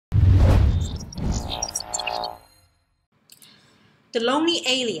The lonely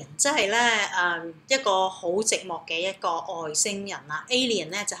alien 即係咧一個好寂寞嘅一個外星人啦。Alien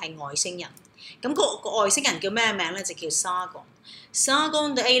咧就係外星人。咁個外星人叫咩名咧？就叫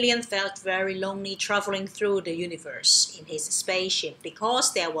Sargon。Sargon the alien felt very lonely traveling through the universe in his spaceship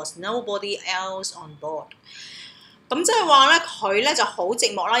because there was nobody else on board。咁即係話咧，佢咧就好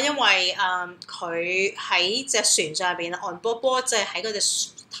寂寞啦，因為佢喺隻船上邊 on board 即係喺嗰隻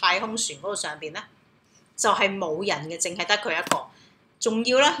太空船嗰度上邊咧，就係冇人嘅，淨係得佢一個。仲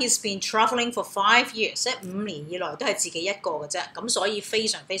要咧 ，he's been travelling for 5 years， 即係5年以來都係自己一個嘅啫，咁所以非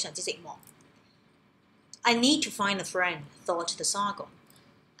常非常之寂寞。I need to find a friend, thought the Sargon,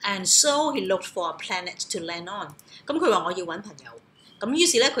 and so he looked for a planet to land on。咁佢話我要揾朋友，咁於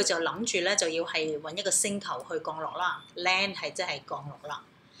是咧佢就諗住咧就要係揾一個星球去降落啦。Land 係即係降落啦。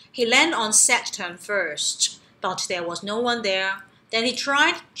He landed on Saturn first, but there was no one there. Then he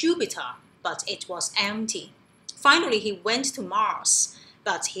tried Jupiter, but it was empty.Finally, he went to Mars,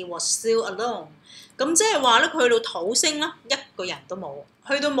 but he was still alone. 咁即係話咧，佢去到土星啦，一個人都冇；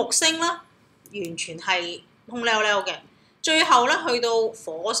去到木星啦，完全係空溜溜嘅。最後咧，去到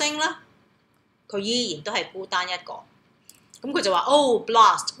火星啦，佢依然都係孤單一個。咁佢就話：Oh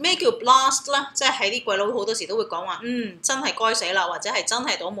blast！ 咩叫 blast 咧？即係喺啲鬼佬好多時都會講話，真係該死啦，或者係真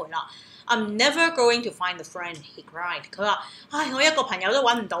係倒霉啦。I'm never going to find a friend, he cried。佢話：唉，我一個朋友都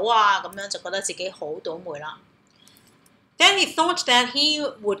揾唔到啊！咁樣就覺得自己好倒霉啦。Then he thought that he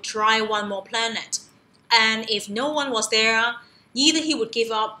would try one more planet, and if no one was there, either he would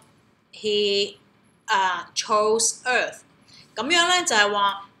give up. He chose Earth. 咁樣咧就係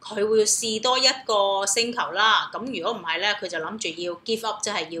話佢會試多一個星球啦。咁如果唔係咧，佢就諗住要 give up， 即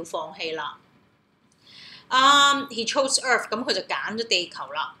係要放棄啦。He chose Earth， 咁佢就揀咗地球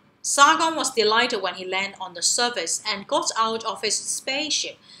啦。Sargon was delighted when he landed on the surface and got out of his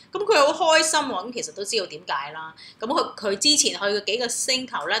spaceship。咁佢好開心喎，咁其實都知道點解啦。咁佢之前去嘅幾個星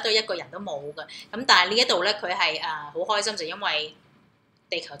球咧，都一個人都冇嘅。咁但係呢一度咧，佢係好開心，就因為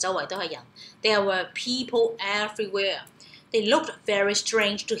地球周圍都係人。There were people everywhere. They looked very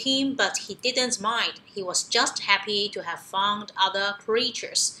strange to him, but he didn't mind. He was just happy to have found other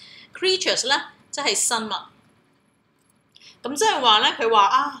creatures. Creatures 咧，即係生物。咁即係話咧，佢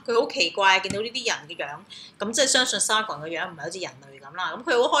話佢好奇怪，見到呢啲人嘅樣，咁即係相信 Sargon 嘅樣唔係好似人類咁啦。咁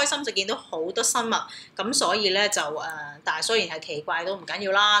佢好開心就見到好多生物，咁所以咧就但係雖然係奇怪都唔緊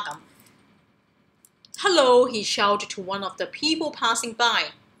要啦。咁 Hello, he shouted to one of the people passing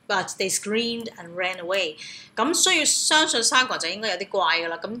by, but they screamed and ran away。咁所以相信 Sargon 就應該有啲怪㗎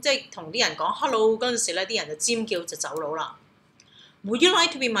啦。咁即係同啲人講 hello 嗰陣時咧，啲人就尖叫就走佬啦。Would you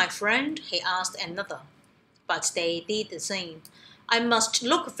like to be my friend? He asked another.But they did the same. I must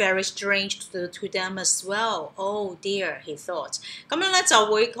look very strange to them as well. Oh dear, he thought. 咁樣咧就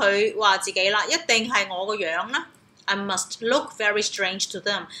會佢話自己啦，一定係我個樣啦。I must look very strange to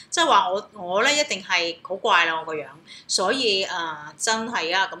them， 即係話我咧一定係好怪啦我個樣，所以真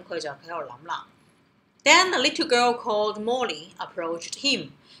係啊，咁佢就喺度諗啦。Then a little girl called Molly approached him。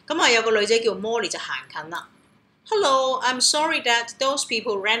咁有個女仔叫 Molly 就行近啦。Hello, I'm sorry that those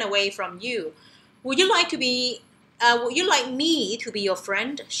people ran away from you.Would you like me to be your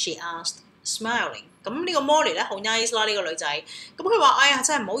friend? She asked, smiling. 咁呢個 Molly 咧好 nice 啦，呢個女仔。咁佢話：哎呀，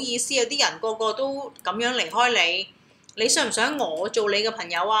真係唔好意思啊！啲人個個都咁樣離開你，你想唔想我做你嘅朋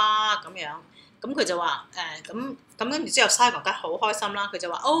友啊？咁樣，咁佢就話咁跟住之後 Sargon 梗係好開心啦。佢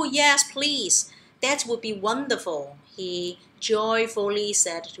就話：Oh yes, please, that would be wonderful. He joyfully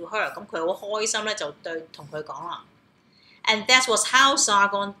said to her。咁佢好開心咧，就同佢講啦。And that was how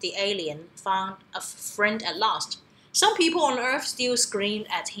Sargon the alien found a friend at last. Some people on Earth still screamed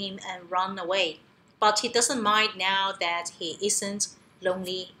at him and run away, but he doesn't mind now that he isn't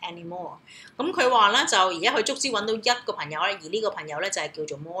lonely anymore. 咁佢話咧就而家佢足之揾到一個朋友咧，而呢個朋友咧就係叫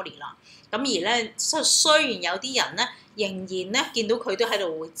做 Molly 啦。咁而咧雖然有啲人咧仍然咧見到佢都喺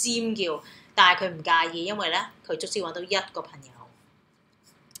度會尖叫，但係佢唔介意，因為咧佢足之揾到一個朋友。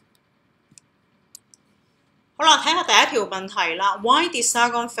好啦，睇下第一條問題啦。Why did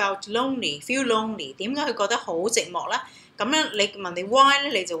Sargon feel lonely？ 點解佢覺得好寂寞咧？咁咧，你問你 why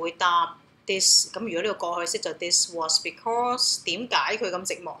咧，你就會答 this。咁如果呢個過去式就 this was because。點解佢咁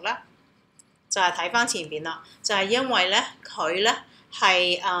寂寞咧？就係睇翻前邊啦，就係因為咧佢咧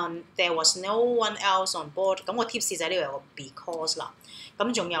係there was no one else on board。咁個 tips 就喺呢度有個 because 啦。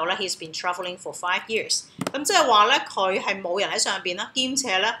咁仲有咧 he's been travelling for 5 years。咁即係話咧佢係冇人喺上邊啦，兼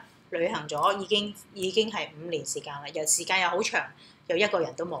且咧。旅行咗已經係5年時間啦，時間又好長，又一個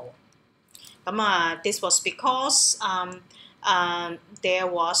人都冇。咁this was because there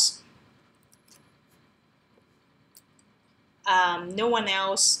was no one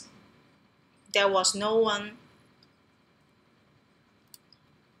else. There was no one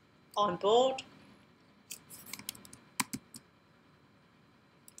on board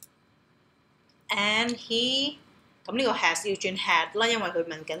and he 咁呢個 has 要轉 had 啦，因為佢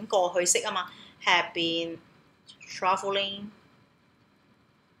問緊過去式啊嘛 ，had been travelling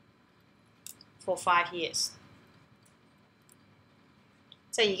for 5 years，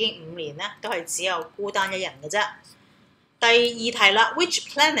 即係已經5年咧，都係只有孤單一人嘅啫。第2題啦 ，Which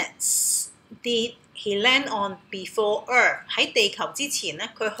planets did he land on before Earth？ 喺地球之前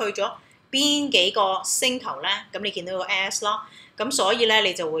咧，佢去咗邊幾個星球咧？咁你見到個 S 咯，咁所以咧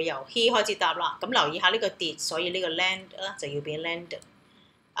你就會由 he 開始答啦。咁留意下呢個 did， 所以呢個 land 咧就要變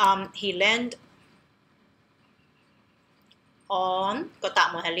landed。He landed on 個答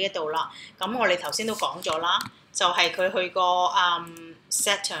案喺呢一度啦。咁我哋頭先都講咗啦，就係佢去過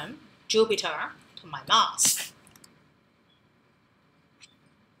Saturn、Jupiter 同埋 Mars。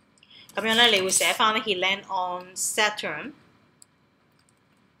咁樣咧，你會寫翻咧 ，he land on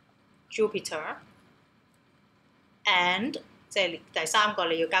Saturn、Jupiter and 即係第3個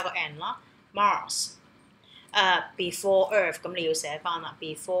你要加個 and 啦 ，Mars。before Earth 咁你要寫翻啦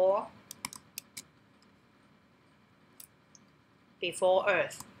 ，before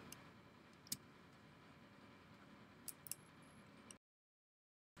Earth。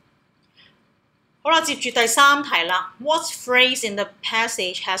好啦，接住第3題啦。What phrase in the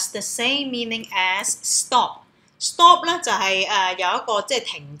passage has the same meaning as stop？Stop 咧就係有一個即係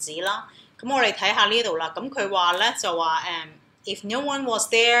停止啦。咁我哋睇下呢度啦。咁佢話咧就話if no one was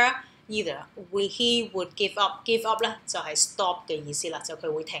there either, he would give up。give up 咧就係 stop 嘅意思啦，就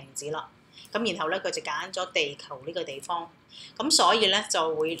佢會停止啦。咁然後咧佢就揀咗地球呢個地方。咁所以咧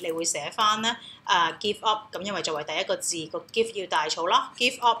你會寫翻咧give up。咁因為作為第一個字個 give 要大草啦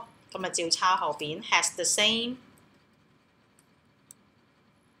 ，give up。咁咪照抄後邊 has the same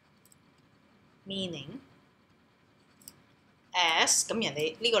meaning as 咁人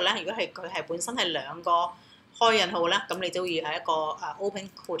哋呢個咧，如果係佢係本身係2個開引號咧，咁你都要係一個open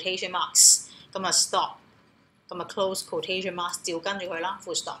quotation marks， 咁啊 stop， 咁啊 close quotation marks 照跟住佢啦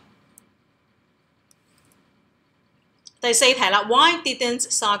 ，full stop。第4題啦 ，Why didn't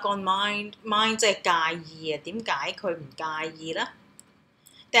Sargon mind 即係介意啊？點解佢唔介意咧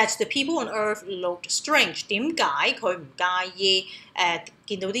？That the people on Earth looked strange。點解佢唔介意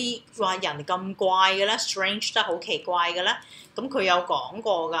見到啲話人咁怪嘅咧 ？Strange 得好奇怪嘅咧？咁佢有講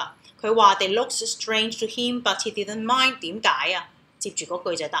過㗎。佢話 they looked strange to him, but he didn't mind。點解啊？接住嗰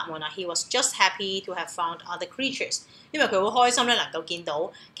句就係答案啦。He was just happy to have found other creatures。因為佢好開心咧，能夠見到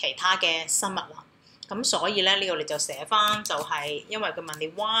其他嘅生物啦。咁所以咧呢度你就寫翻就係因為佢問你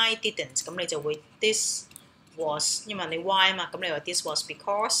why didn't， 咁你就會 this。was 因為你 why 嘛，咁你話 this was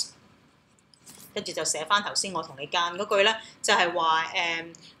because， 跟住就寫翻頭先我同你間嗰句咧，就係話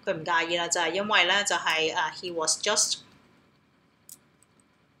佢唔介意啦，就係因為咧就係he was just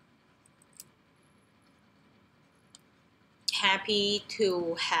happy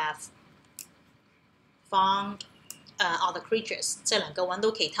to have found other creatures， 即係能夠揾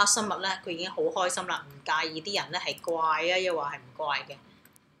到其他生物咧，佢已經好開心啦，唔介意啲人咧係怪啊，抑或係唔怪嘅。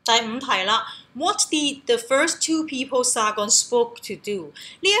第5題啦 ，What did the first 2 people Sargon spoke to do？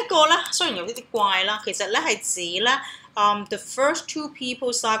 呢一個咧雖然有啲怪啦，其實咧係指咧the first 2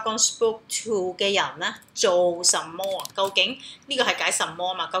 people Sargon spoke to 嘅人咧做什麼啊？究竟呢個係解什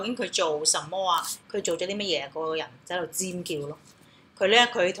麼啊嘛？究竟佢做什麼啊？佢做咗啲乜嘢？個人喺度尖叫咯。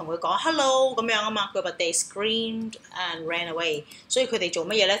佢同佢講 hello 咁樣啊嘛，佢話 they screamed and ran away， 所以佢哋做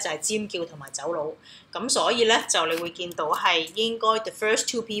乜嘢咧？就係尖叫同埋走佬。咁所以咧就你會見到係應該 the first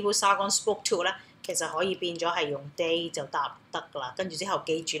 2 people Sargon spoke to 咧，其實可以變咗係用 they 就答得㗎啦。跟住之後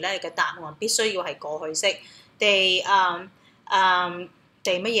記住咧，你嘅答案必須要係過去式。they 乜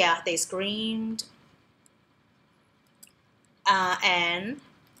嘢啊 ？They screamed and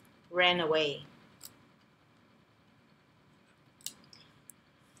ran away。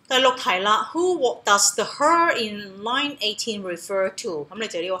第6題啦 ，Who does the her in line 18 refer to？ 咁你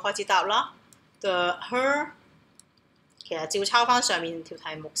就呢個開始答啦。The her 其實照抄翻上面條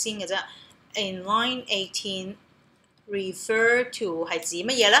題目先嘅啫。In line 18 refer to 係指乜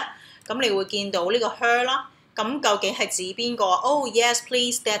嘢咧？咁你會見到呢個 her 啦。咁究竟係指邊個 ？Oh yes,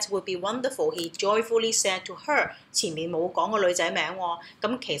 please, that would be wonderful. He joyfully said to her。前面冇講個女仔名喎。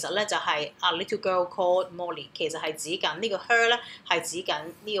咁其實咧就係 a little girl called Molly。其實係指緊呢個 her 咧，係指緊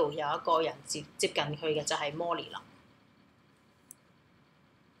呢度有一個人接近佢嘅就係 Molly 啦。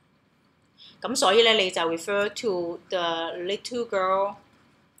咁所以咧你就 refer to the little girl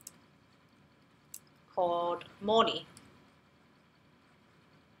called Molly。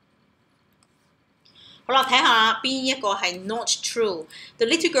好好啦，睇下邊一個係 not true。The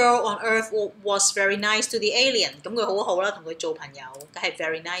little girl on Earth was very nice to the alien。咁佢好好啦，同佢做朋友，梗係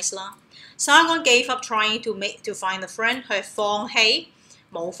very nice 啦。Sargon gave up trying to find a friend。佢放棄，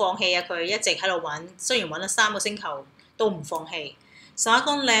冇放棄啊！佢一直喺度揾，雖然揾咗3個星球都唔放棄。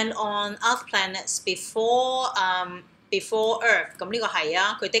Sargon landed on other planets before Earth。咁呢個係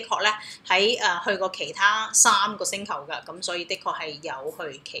啊，佢的確咧喺去過其他3個星球㗎，咁所以的確係有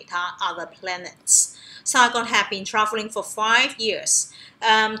去其他 other planets。Sargon had been travelling for 5 years。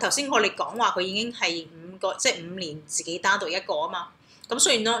頭先我哋講話佢已經係5年自己單獨一個啊嘛，咁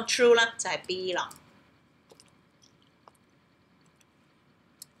所以 not true 咧就係 B 啦。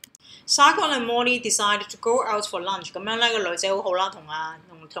Sargon and Molly decided to go out for lunch。咁樣咧個女仔好好啦，同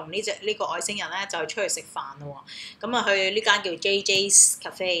呢個外星人咧就出去食飯咯喎。咁啊去呢間叫 JJ's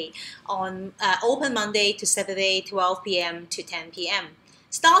Cafe on open Monday to Saturday 12 p.m. to 10 p.m.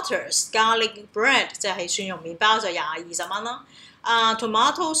 Starters garlic bread 就係蒜蓉麵包就20蚊啦。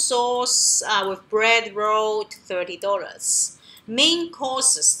Tomato sauce with bread roll $30。Main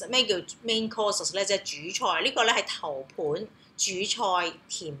courses 咩叫 main courses 咧？即係主菜，呢個咧係頭盤。主菜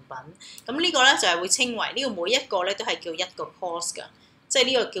甜品，咁呢個咧就係會稱為呢個每一個咧都係叫一個 course 㗎，即係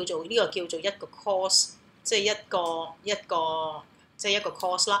呢個叫做一個 course， 即係一個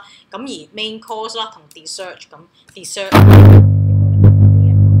course 啦。咁而 main course 啦同 dessert 咁 dessert。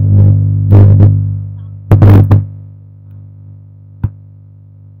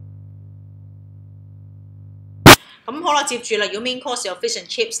咁好啦，接住啦，如果 main course 有 fish and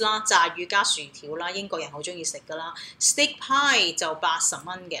chips 啦，炸魚加薯條啦，英國人好中意食噶啦。Steak pie 就80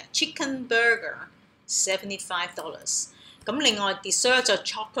蚊嘅 ，chicken burger $75。咁另外 dessert 就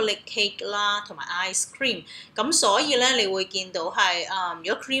chocolate cake 啦，同埋 ice cream。咁所以咧，你會見到係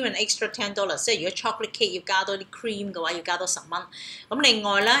如果 cream and extra $10，即係如果 chocolate cake 要加多啲 cream 嘅話，要加多10蚊。咁另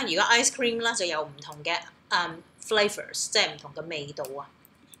外咧，如果 ice cream 咧就有唔同嘅flavors， 即係唔同嘅味道啊。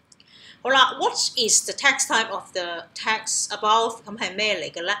好啦 ，What is the text type of the text above？ 咁係咩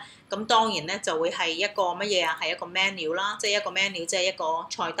嚟嘅咧？咁當然咧就會係一個乜嘢啊？係一個 menu 啦，即係一個 menu， 即係一個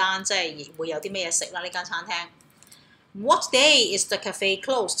菜單，即係會有啲咩嘢食啦？呢間餐廳。What day is the cafe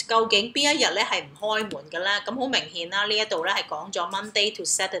closed？ 究竟邊一日咧係唔開門嘅咧？咁好明顯啦，呢一度咧係講咗 Monday to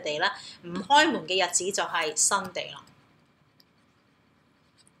Saturday 啦，唔開門嘅日子就係 Sunday 啦。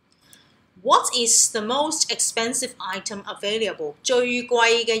What is the most expensive item available？ 最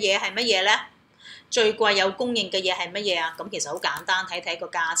貴嘅嘢係乜嘢咧？最貴有供應嘅嘢係乜嘢啊？咁其實好簡單，睇個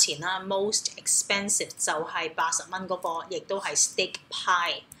價錢啦。Most expensive 就係80蚊嗰個，亦都係 steak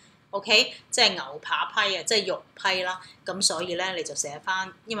pie。OK， 即係牛扒批啊，即係肉批啦。咁所以咧你就寫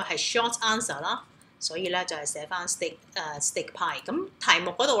翻，因為係 short answer 啦，所以咧就係寫翻 steak pie。咁題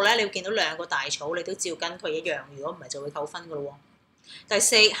目嗰度咧，你會見到2個大草，你都照跟佢一樣。如果唔係就會扣分噶咯喎。第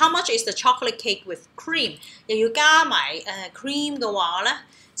4 ，How much is the chocolate cake with cream？ 又要加埋cream 嘅話咧，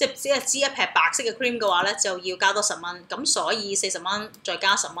即係只係支一撇白色嘅 cream 嘅話咧，就要加多10蚊。咁所以40蚊再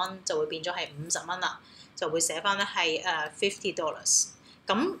加10蚊就會變咗係50蚊啦，就會寫翻咧係$50。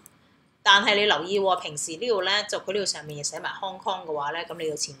咁但係你留意喎，平時呢度咧就佢呢度上面寫埋 Hong Kong 嘅話咧，咁你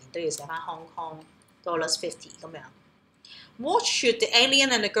到前面都要寫翻 Hong Kong $50咁樣。What should the alien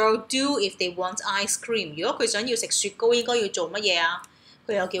and the girl do if they want ice cream？ 如果佢想要食雪糕，應該要做乜嘢啊？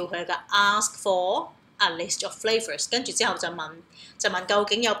佢有叫佢嘅 ask for a list of flavors， 跟住之後就問究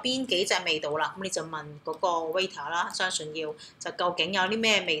竟有邊幾隻味道啦。咁你就問嗰個 waiter 啦，相信要就究竟有啲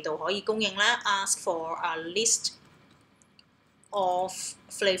咩味道可以供應咧 ？Ask for a list of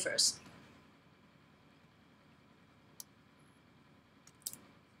flavors。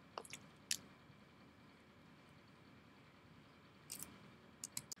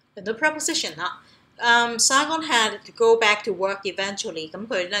輪到 preposition 啦。Sargon had to go back to work eventually， 咁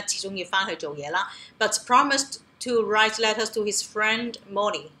佢咧始終要翻去做嘢啦。But promised to write letters to his friend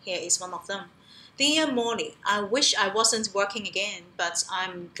Molly. Here is one of them. Dear Molly, I wish I wasn't working again, but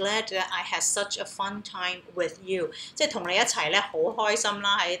I'm glad that I had such a fun time with you。即係同你一齊咧，好開心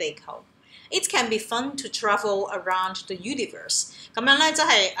啦喺地球。It can be fun to travel around the universe。咁樣咧，即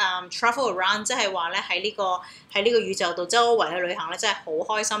係travel around， 即係話咧喺呢個宇宙度周圍去旅行咧，真係好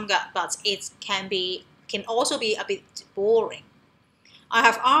開心㗎。But it can also be a bit boring。I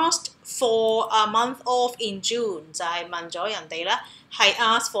have asked for a month off in June， 就係問咗人哋咧係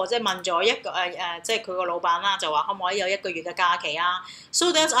ask for， 即係問咗一個即係佢個老闆啦，就話可唔可以有1個月嘅假期啊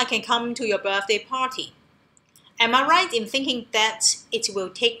 ？So that I can come to your birthday party。Am I right in thinking that it will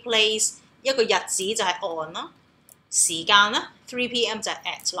take place？一個日子就係 on 啦，時間咧3 p.m. 就係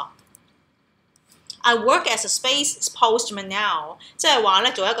at 啦。I work as a space postman now， 即係話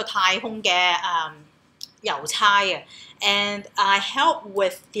咧做一個太空嘅郵差啊 ，and I help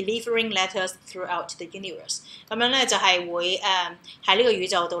with delivering letters throughout the universe。咁樣咧就係會喺呢個宇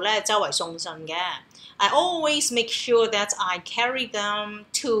宙度咧周圍送信嘅。I always make sure that I carry them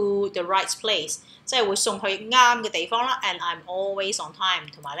to the right place， 即係會送去啱嘅地方啦。And I'm always on time，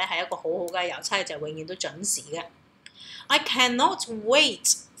 同埋咧係一個好好嘅郵差，就永遠都準時嘅。I cannot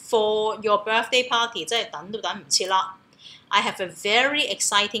wait for your birthday party， 即係等都等唔切啦。I have a very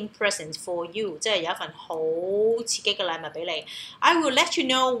exciting present for you， 即係有一份好刺激嘅禮物俾你。I will let you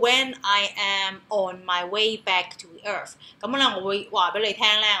know when I am on my way back to Earth。咁咧，我會話俾你聽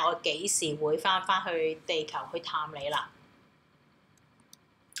咧，我幾時會翻去地球去探你啦。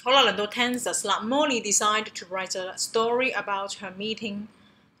好啦，輪到 tenses 啦。Molly decided to write a story about her meeting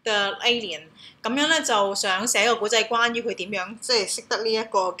the alien。咁樣咧就想寫個古仔，關於佢點樣即係識得呢一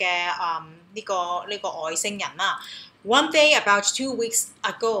個嘅呢個外星人啦。One day, about 2 weeks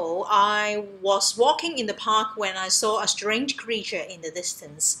ago, I was walking in the park when I saw a strange creature in the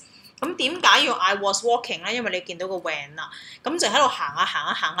distance。咁點解要 I was walking 咧？因為你見到個 when 啦，咁就喺度行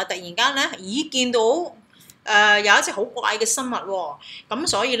下，突然間咧，咦見到有一隻好怪嘅生物喎，咁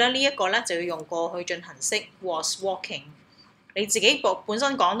所以咧呢一個咧就要用過去進行式 was walking。你自己本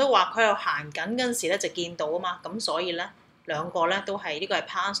身講都話佢喺度行緊嗰陣時咧就見到啊嘛，咁所以咧兩個咧都係呢個係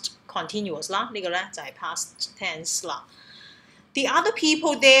past continuous 啦，呢個咧就係 past tense 啦。The other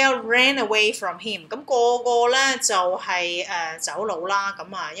people there ran away from him， 咁個個咧就係走佬啦，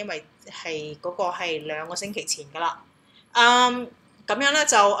咁啊因為係嗰個係2個星期前噶啦。咁樣咧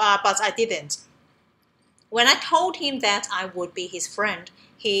就but I didn't。When I told him that I would be his friend,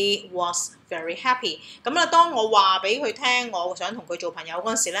 he was very happy。咁咧，當我話俾佢聽，我想同佢做朋友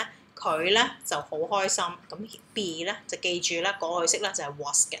嗰陣時咧，佢咧就好開心。咁 be 咧就記住咧過去式咧就係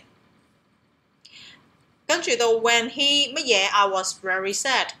was 嘅。跟住到 when he 乜嘢 I was very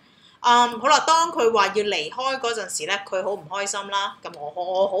sad。好啦，當佢話要離開嗰陣時咧，佢好唔開心啦。咁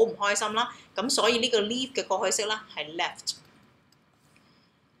我好唔開心啦。咁所以呢個 leave 嘅過去式咧係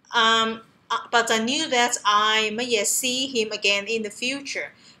left。But I knew that I 乜嘢 see him again in the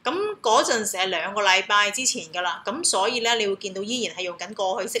future。咁嗰陣時係2個禮拜之前㗎啦，咁所以咧你會見到依然係用緊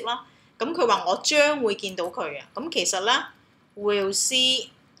過去式啦。咁佢話我將會見到佢啊。咁其實咧 will see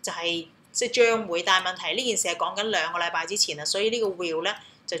就係即係將會，但係問題呢件事係講緊2個禮拜之前啊，所以呢個 will 咧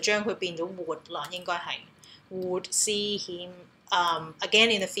就將佢變咗 would 啦，應該係 would see him again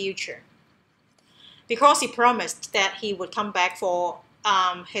in the future because he promised that he would come back for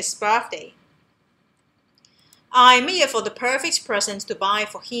his birthday。I 乜嘢 for the perfect present to buy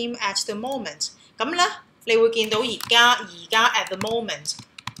for him at the moment。咁咧，你會見到而家 at the moment，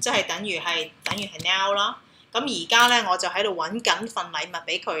 即係等於係 now 啦。咁而家咧，我就喺度揾緊份禮物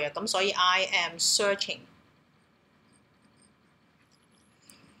俾佢啊。咁所以 I am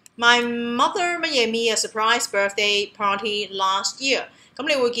searching。My mother 乜嘢 me a surprise birthday party last year。咁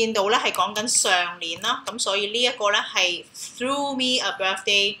你會見到咧係講緊上年啦。咁所以呢一個咧係 threw me a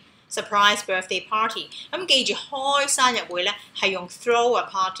surprise birthday party。咁記住開生日會咧係用 throw a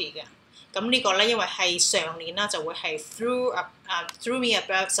party 嘅。咁呢個咧因為係上年啦，就會係 threw me a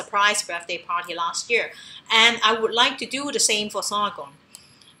surprise birthday party last year。And I would like to do the same for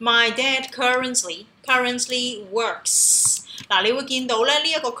Sargon。My dad currently works。嗱，你會見到咧呢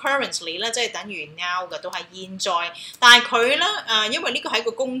一個 currently 咧，即係等於 now 嘅，都係現在。但係佢咧因為呢個係一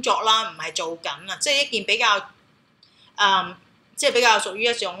個工作啦，唔係做緊啊，即係一件比較即係比較屬於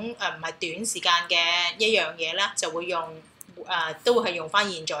一種唔係短時間嘅一樣嘢咧，就會用都會係用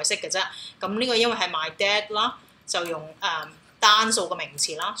翻現在式嘅啫。咁呢個因為係 my dad 啦，就用單數嘅名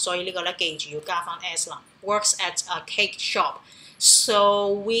詞啦，所以呢個咧記住要加翻 s 啦。Works at a cake shop, so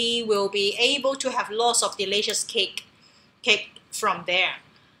we will be able to have lots of delicious cake from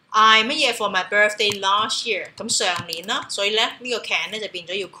there。I 乜嘢 for my birthday last year？ 咁上年啦，所以咧呢個 can 咧就變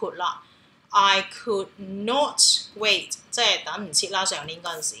咗要 could 啦。I could not wait， 即係等唔切啦，上年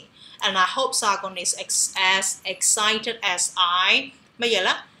嗰陣時。And I hope Sargon is as excited as I 乜嘢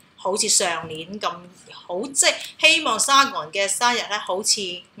咧？好似上年咁好，即係希望 Sargon 嘅生日咧，好似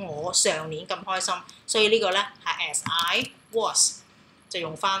我上年咁開心。所以呢個咧係 as I was， 就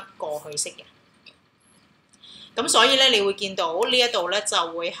用翻過去式嘅。咁所以咧，你會見到呢一度咧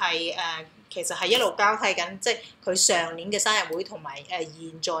就會係其實係一路交替緊，即係佢上年嘅生日會同埋現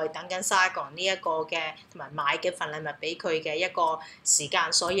在等緊 Sargon 呢一個嘅同埋買嘅份禮物俾佢嘅一個時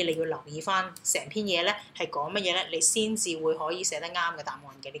間，所以你要留意翻成篇嘢咧係講乜嘢咧，你先至會可以寫得啱嘅答案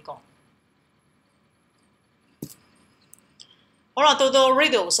嘅呢個。好啦，到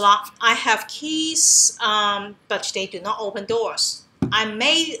riddles 啦。I have keys, but they do not open doors. I'm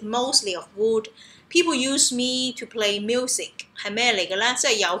made mostly of wood. People use me to play music. 係咩嚟嘅咧？即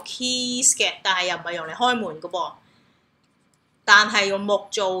係有 keys 嘅，但係又唔係用嚟開門嘅噃。但係用木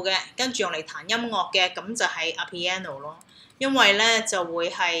做嘅，跟住用嚟彈音樂嘅，咁就係 a piano 咯。因為咧就會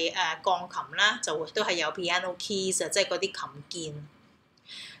係鋼琴咧就會都係有 piano keys 啊，即係嗰啲琴鍵。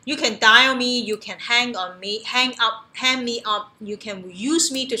You can dial me, you can hang me up, you can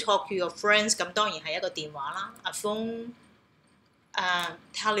use me to talk to your friends。咁當然係一個電話啦 ，a phone，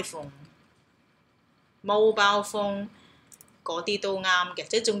 telephone， mobile phone 嗰啲都啱嘅，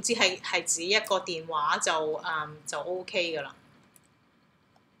即係總之係指一個電話就 OK 㗎啦。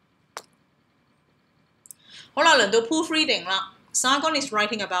好啦，輪到 proofreading 啦。Sargon is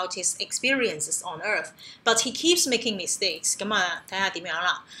writing about his experiences on Earth, but he keeps making mistakes. 咁啊，睇下點樣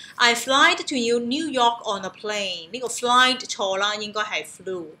啦。I flied to New York on a plane。呢個 flied 錯啦，應該係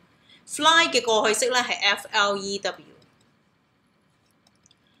flew。fly 嘅過去式咧係 flew，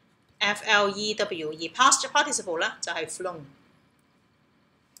而 past participle 咧就係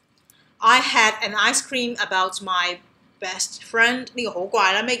flown。I had an ice cream about my best friend。 呢個好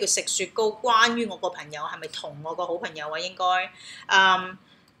怪啦，咩叫食雪糕？關於我個朋友係咪同我個好朋友啊？應該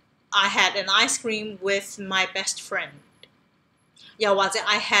I had an ice cream with my best friend， 又或者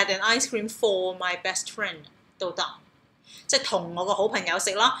I had an ice cream for my best friend 都得，即係同我個好朋友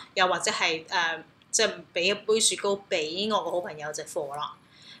食啦，又或者係即係俾一杯雪糕俾我個好朋友就 for 啦。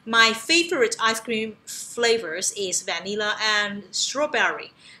My favorite ice cream flavors is vanilla and strawberry。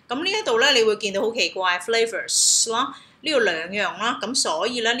 咁呢一度咧，你會見到好奇怪 flavors 啦。呢度兩樣啦，咁所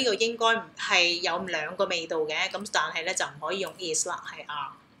以咧呢個應該係有兩個味道嘅，咁但係咧就唔可以用 is 啦，係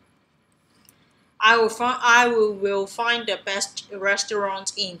are。I will find the best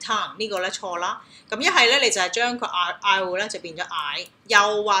restaurant in town。 呢個咧錯啦，咁一係咧你就係將佢 I will 咧就變咗 I，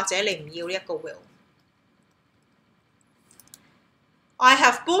 又或者你唔要呢一個 will。I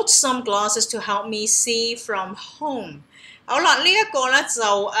have bought some glasses to help me see from home。 好啦，呢一個咧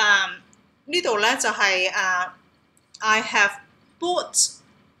就呢度咧就係I have bought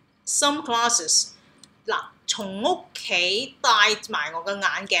some glasses。 嗱，從屋企帶埋我嘅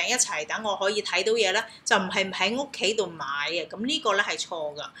眼鏡一齊，等我可以睇到嘢咧，就唔係喺屋企度買嘅。咁呢個咧係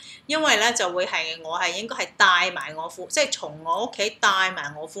錯㗎，因為咧就會係我係應該係帶埋我副，即係從我屋企帶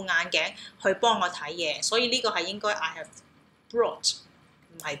埋我副眼鏡去幫我睇嘢，所以呢個係應該 I have brought，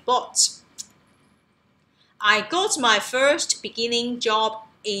 唔係 bought。I got my first beginning job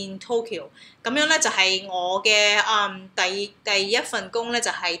in Tokyo。 咁樣咧就係我嘅第一份工咧就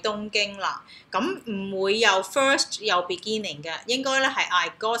係東京啦。咁唔會有 first 有 beginning 嘅，應該咧係 I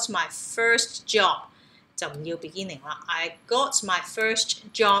got my first job 就唔要 beginning 啦。I got my first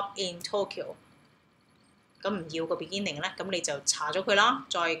job in Tokyo。 咁唔要個 beginning 咧，咁你就查咗佢啦，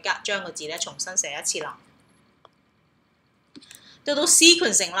再將個字咧重新寫一次啦。到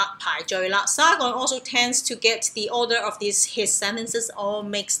sequencing 啦，排序啦。Sargon also tends to get the order of his sentences all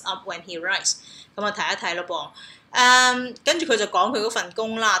mixed up when he writes。 咁啊睇一睇咯噃。跟住佢就講佢嗰份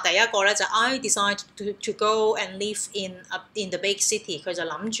工啦。第一個咧就 I decide to go and live in the big city。 佢就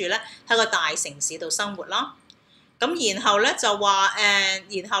諗住咧喺個大城市度生活啦。咁然後咧就話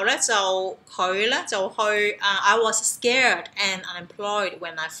然後咧就佢咧就去I was scared and unemployed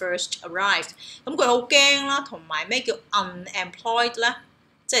when I first arrived。 咁佢好驚啦，同埋咩叫 unemployed 咧？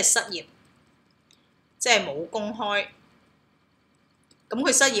即係失業，即係冇工開。咁佢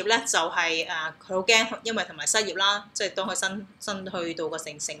失業咧就係佢好驚，因為同埋失業啦，即係當佢新去到個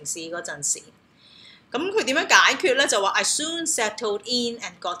城市嗰陣時。咁佢點樣解決咧？就話 I soon settled in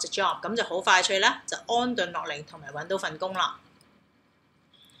and got a job。 咁就好快脆咧，就安頓落嚟同埋揾到份工啦。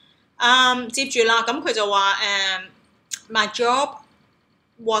接住啦，咁佢就話My job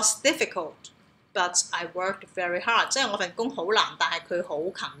was difficult, but I worked very hard。 即係我份工好難，但係佢好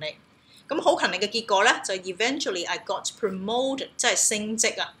勤力。咁好勤力嘅結果咧，就 eventually I got promoted， 即係升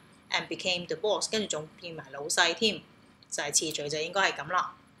職啊 ，and became the boss， 跟住仲變埋老細添，就係次序就應該係咁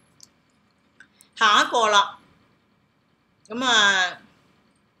啦。下一個啦，咁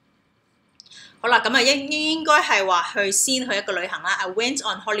好啦，咁應該係話先去一個旅行啦。I went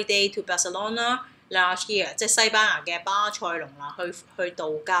on holiday to Barcelona last year， 即係西班牙嘅巴塞隆拿去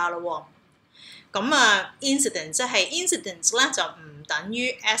度假咯喎。咁incident 即係 incident 咧就唔等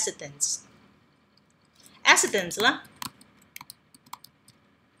於 accidents。accidents 咧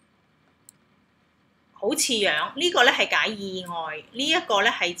好似樣，呢個咧係解意外，呢一個咧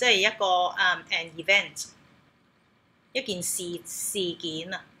係即係一個an event， 一件事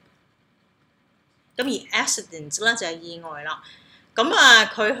件啊。咁而 accident 咧就係意外啦。咁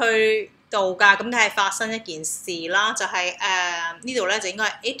佢去度假，咁梗係發生一件事啦，就係呢度咧就應該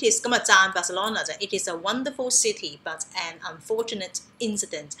係 it is， 咁讚 Barcelona 就 it is a wonderful city but an unfortunate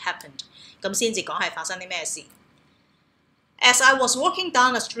incident happened， 咁先至講係發生啲咩事。As I was walking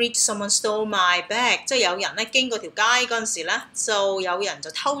down the street, someone stole my bag。即係有人咧經過條街嗰陣時咧，就有人就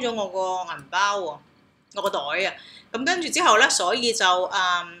偷咗我個銀包喎，我個袋啊。咁跟住之後咧，所以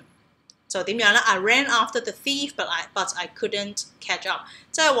就點樣咧 ？I ran after the thief, but I couldn't catch up。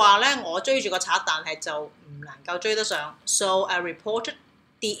即係話咧，我追住個賊，但係就唔能夠追得上。So I reported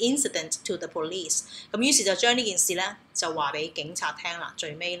the incident to the police。咁於是就將呢件事咧就話俾警察聽啦。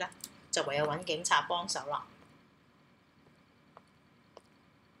最尾咧就唯有揾警察幫手啦。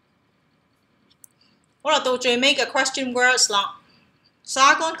好啦，到最尾嘅 question words 啦。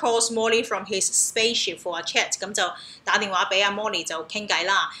Sargon calls Molly from his spaceship for a chat， 咁就打電話俾阿 Molly 就傾偈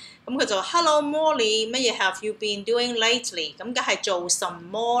啦。咁佢就話 Hello Molly， 乜嘢 have you been doing lately？ 咁梗係做什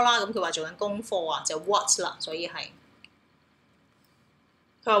麼啦？咁佢話做緊功課啊，就 what 啦，所以係。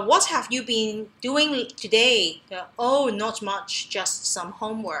佢話 What have you been doing today？ 佢話 Oh not much，just some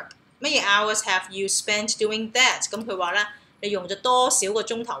homework。乜嘢 hours have you spent doing that？ 咁佢話咧，你用咗多少個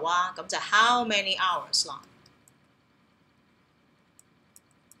鐘頭啊？咁就 How many hours 啦。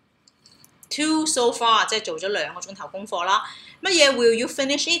Two so far， 即係做咗2個鐘頭功課啦。乜嘢 will you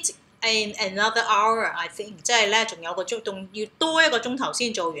finish it in another hour？ I think 即係咧，仲要多1個鐘頭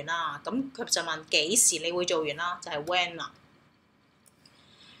先做完啦。咁佢就問幾時你會做完啦？就係 when 啦。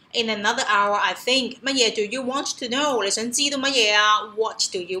In another hour, I think 乜嘢 do you want to know？ 你想知道乜嘢啊 ？What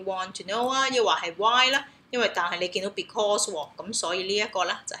do you want to know 啊？又話係 why 啦，因為但係你見到 because 喎，咁所以呢一個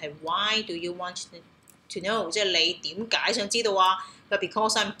咧就係 why do you want to know？ 即係你點解想知道啊？ But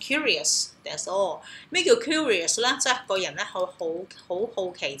because I'm curious, that's all。咩叫 curious 咧？即係個人咧好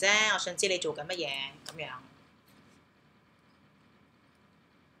奇啫，我想知你做緊乜嘢咁樣。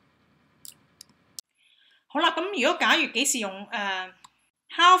好啦，咁如果假如幾時用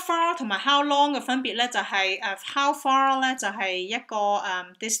how far 同埋 how long 嘅分別咧，就係how far 咧就係一個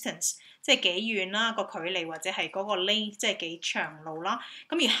distance。即係幾遠啦個距離，或者係嗰個 length 即係幾長路啦。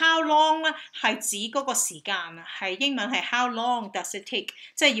咁而 how long 咧係指嗰個時間啊，係英文係 how long does it take，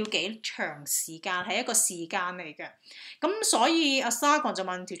 即係要幾長時間，係一個時間嚟嘅。咁所以阿 Sargon 就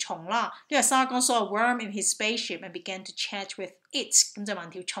問條蟲啦，因為 Sargon saw a worm in his spaceship and began to chat with it， 咁就問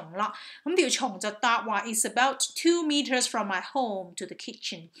條蟲啦。咁條蟲就答話 It's about 2 meters from my home to the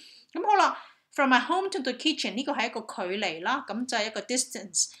kitchen。咁好啦。From my home to the kitchen 呢個係一個距離啦，咁就係一個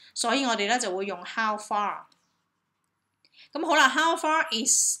distance， 所以我哋咧就會用 how far。咁好啦 ，how far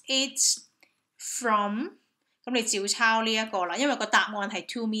is it from？ 咁你照抄呢一個啦，因為個答案係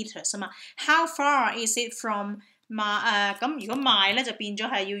 2 meters 啊嘛。How far is it from my？ 咁如果 my 咧就變咗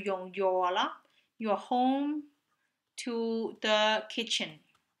係要用 your 啦 ，your home to the kitchen。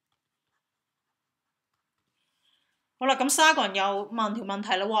好啦，咁 Sargon 又問條問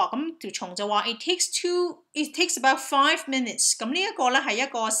題啦喎，咁條蟲就話 It takes about 5 minutes。咁呢一個咧係一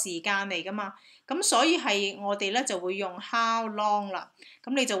個時間嚟噶嘛，咁所以係我哋咧就會用 how long 啦。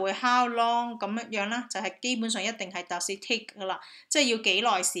咁你就會 how long 咁樣啦，就係基本上一定係 does it take 噶啦，即係要幾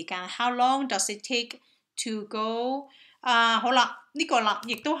耐時間 ？How long does it take to go？ 好啦，呢個啦，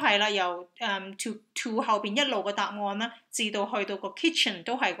亦都係啦，由to 後邊一路嘅答案啦，至到去到個 kitchen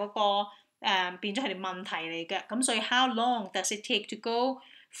都係嗰個。變咗係問題嚟嘅，咁所以 how long does it take to go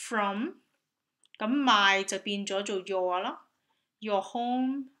from？ 咁 my 就變咗做 your 啦 ，your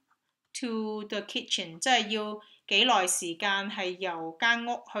home to the kitchen， 即係要幾耐時間係由間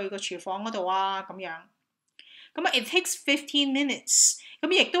屋去個廚房嗰度啊咁樣。咁啊 ，it takes 15 minutes，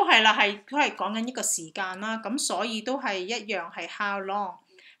 咁亦都係啦，都係講緊一個時間啦，咁所以都係一樣係 how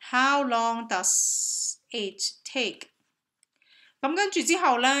long？How long does it take？咁跟住之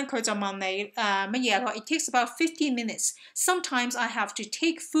後咧，佢就問你乜嘢？佢話 It takes about 15 minutes. Sometimes I have to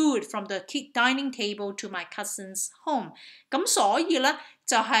take food from the dining table to my cousin's home. 咁所以咧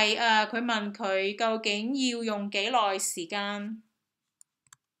就係佢問佢究竟要用幾耐時間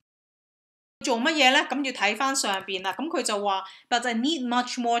做乜嘢咧？咁要睇翻上邊啦。咁佢就話 But I need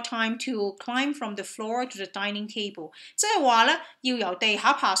much more time to climb from the floor to the dining table。即係話咧要由地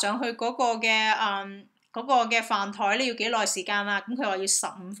下爬上去嗰個嘅飯台咧要幾耐時間啊？咁佢話要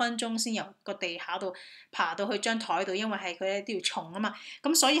15分鐘先由個地下度爬到去張台度，因為係佢一條蟲啊嘛。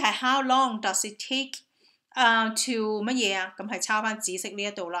咁所以係 How long does it take to 乜嘢啊？咁係抄翻紫色呢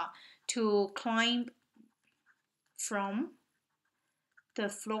一度啦。To climb from the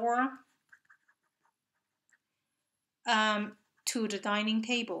floor to the dining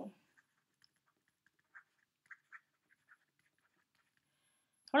table。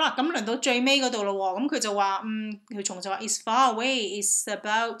好啦，咁輪到最尾嗰度咯喎，咁佢就話，條蟲就話 It's far away, it's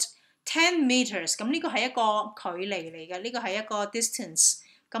about 10 meters。咁呢個係一個距離嚟嘅，呢個係一個 distance。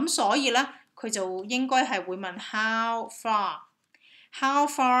咁所以咧，佢就應該係會問 How far？How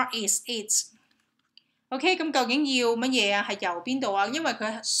far is it OK， 咁究竟要乜嘢啊？係由邊度啊？因為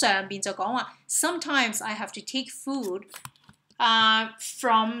佢上邊就講話 ，Sometimes I have to take food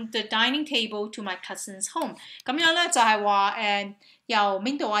from the dining table to my cousin's home。咁樣咧就係話由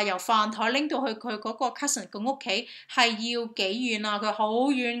邊度啊？由飯台拎到去佢嗰個 cousin 嘅屋企係要幾遠啊？佢好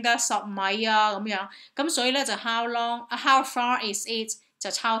遠㗎，10米啊咁樣。咁所以咧就 how far is it？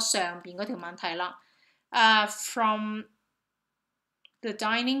 就抄上邊嗰條問題啦。From the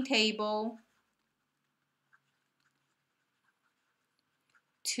dining table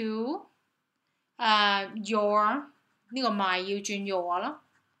to your 呢個 my 要轉 your 啦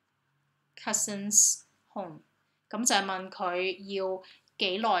cousin's home， 咁就係問佢要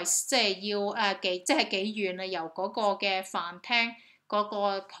幾耐，即係要即係幾遠啊？由嗰個嘅飯廳嗰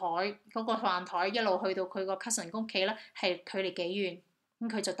個台嗰個飯台一路去到佢個 cousin 屋企咧，係距離幾遠？咁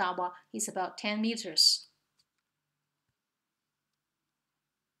佢就答話 it's about 10 meters。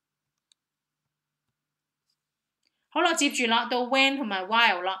好啦，接住啦，到 when 同埋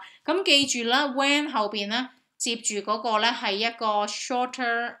while 啦。咁記住啦 ，when 後邊咧接住嗰個咧係一個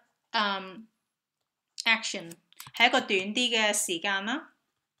shorter action， 係一個短啲嘅時間啦。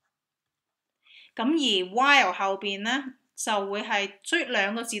咁而 while 後邊咧就會係雖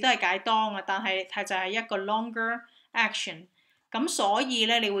兩個字都係解當啊，但係就係一個 longer action。咁所以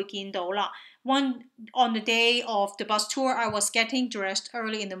咧，你會見到啦。On the day of the bus tour, I was getting dressed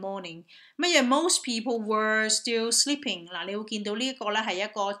early in the morning。乜嘢 ？Most people were still sleeping。嗱，你會見到呢一個咧係一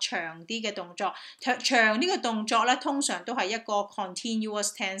個長啲嘅動作。長呢個動作咧，通常都係一個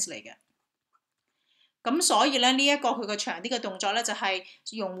continuous tense 嚟嘅。咁所以咧，呢一個佢個長啲嘅動作咧就係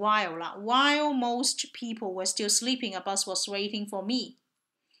用 while 啦。While most people were still sleeping, a bus was waiting for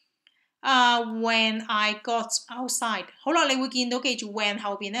me。When I got outside， 好啦，你會見到記住 when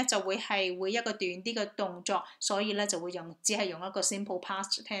後邊咧就會一個短啲嘅動作，所以咧就會只係用一個 simple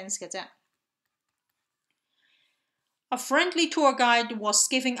past tense 嘅啫。A friendly tour guide was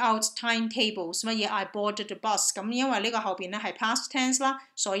giving out timetables。乜嘢 ？I boarded the bus。咁因為呢個後邊咧係 past tense 啦，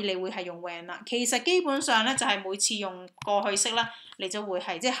所以你會係用 when 啦。其實基本上咧就係每次用過去式啦，你就會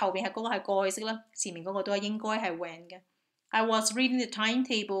係即係後邊係嗰個係過去式啦，前面嗰個都係應該係 when 嘅。I was reading the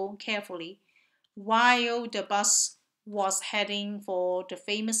timetable carefully while the bus was heading for the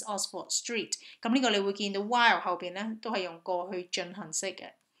famous Oxford Street。咁呢個你會見到 while 後邊咧都係用過去進行式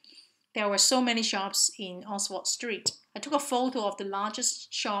嘅。There were so many shops in Oxford Street. I took a photo of the largest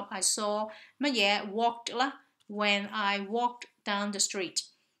shop I saw 乜嘢 walked 啦 when I walked down the street.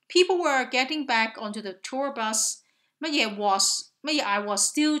 People were getting back onto the tour bus 乜嘢 I was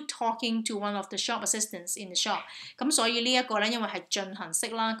still talking to one of the shop assistants in the shop。咁所以呢一個咧，因為係進行式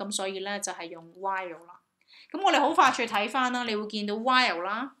啦，咁所以咧就係用 while 啦。咁我哋好快脆睇翻啦，你會見到 while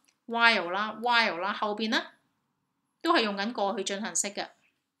啦、while 啦、while 啦，後邊咧都係用緊過去進行式嘅，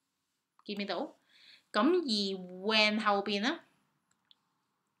見唔見到？咁而 when 後邊咧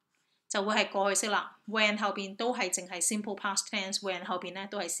就會係過去式啦。when 後邊都係淨係 simple past tense，when 後邊咧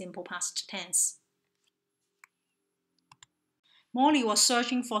都係 simple past tense。Molly was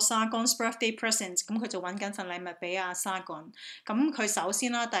searching for Sargon's birthday present， 咁佢就揾緊份禮物俾阿 Sargon。咁佢首先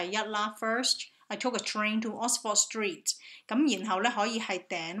啦，第一啦 ，first I took a train to Oxford Street。咁然後咧可以係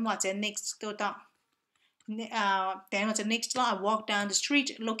頂或者 next 都得。頂或者 next 啦 ，I walked down the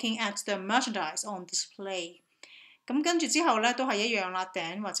street looking at the merchandise on display。咁跟住之後咧都係一樣啦，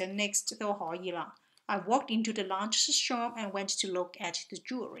頂或者 next 都可以啦。I walked into the largest shop and went to look at the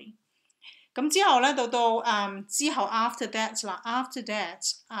jewelry。咁之後咧，到之後 after that 啦 ，after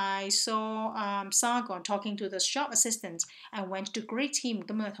that I saw Sargon talking to the shop assistant and went to greet him。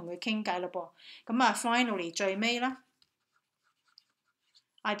咁啊同佢傾偈嘞噃。咁啊 finally 最尾咧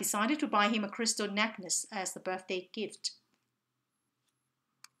 ，I decided to buy him a crystal necklace as the birthday gift。